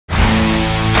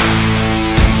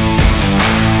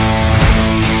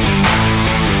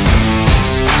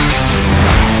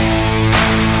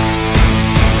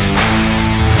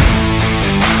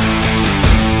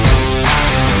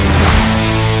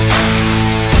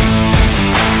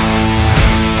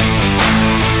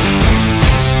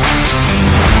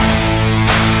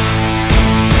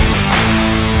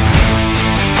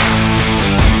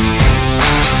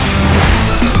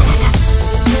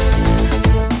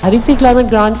Dharitri Climate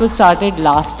Grant was started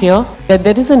last year, that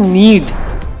there is a need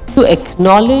to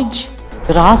acknowledge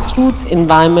grassroots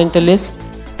environmentalists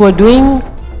who are doing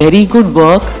very good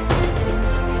work.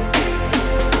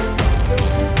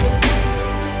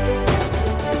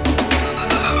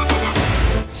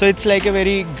 So it's like a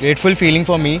very grateful feeling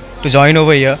for me to join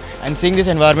over here, and seeing this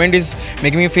environment is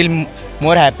making me feel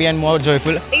more happy and more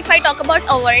joyful. If I talk about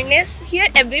awareness, here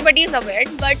everybody is aware,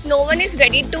 but no one is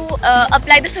ready to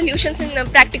apply the solutions in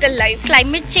practical life.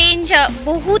 Climate change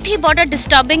बहुत ही बड़ा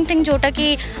disturbing thing जोटा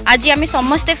कि आज हमें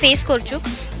समझते face करचु,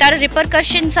 तार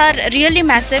repercussions are really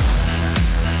massive.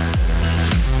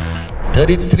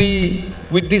 Dharitri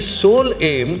with the sole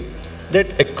aim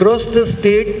that across the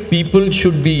state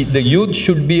the youth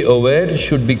should be aware,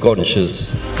 should be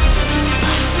conscious.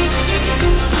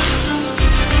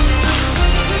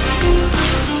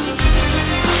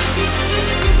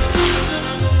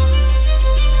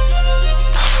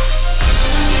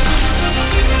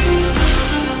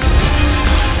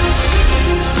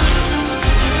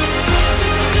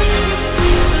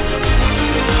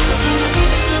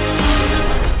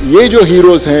 ये जो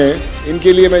हीरोज हैं,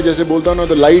 इनके लिए मैं जैसे बोलता हूँ ना,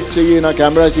 तो लाइट चाहिए ना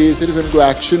कैमरा चाहिए, सिर्फ इनको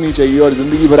एक्शन ही चाहिए और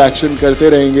ज़िंदगी भर एक्शन करते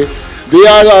रहेंगे. They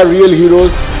are our real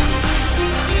heroes.